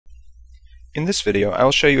In this video, I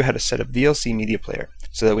will show you how to set up VLC Media Player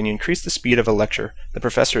so that when you increase the speed of a lecture, the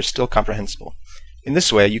professor is still comprehensible. In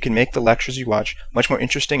this way, you can make the lectures you watch much more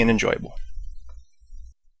interesting and enjoyable.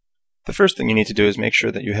 The first thing you need to do is make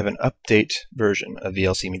sure that you have an update version of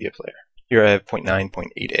VLC Media Player. Here I have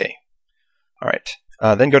 0.9.8a. Alright,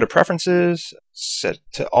 then go to Preferences, set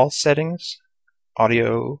to All Settings,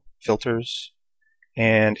 Audio, Filters,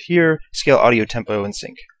 and here scale audio tempo and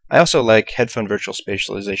sync. I also like Headphone Virtual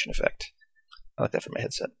Spatialization Effect. I like that for my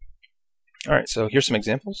headset. Alright, so here's some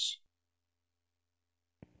examples.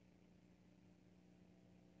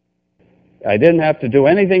 I didn't have to do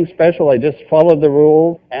anything special. I just followed the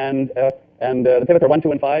rules, and the pivots are 1,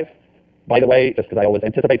 2, and 5. By the way, just because I always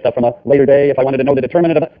anticipate stuff from a later day, if I wanted to know the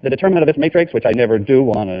determinant of this matrix, which I never do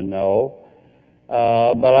want to know,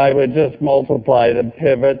 but I would just multiply the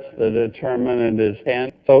pivots. The determinant is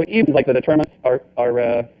 10. So even like the determinants are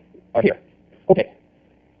here. Okay.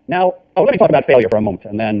 Now, let me talk about failure for a moment,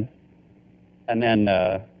 and then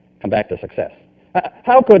come back to success.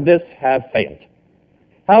 How could this have failed?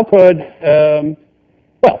 How could,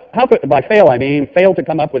 by fail I mean fail to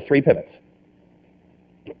come up with 3 pivots?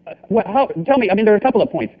 Tell me, there are a couple of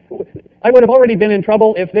points. I would have already been in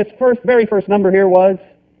trouble if this very first number here was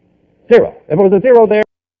 0. If it was a 0 there,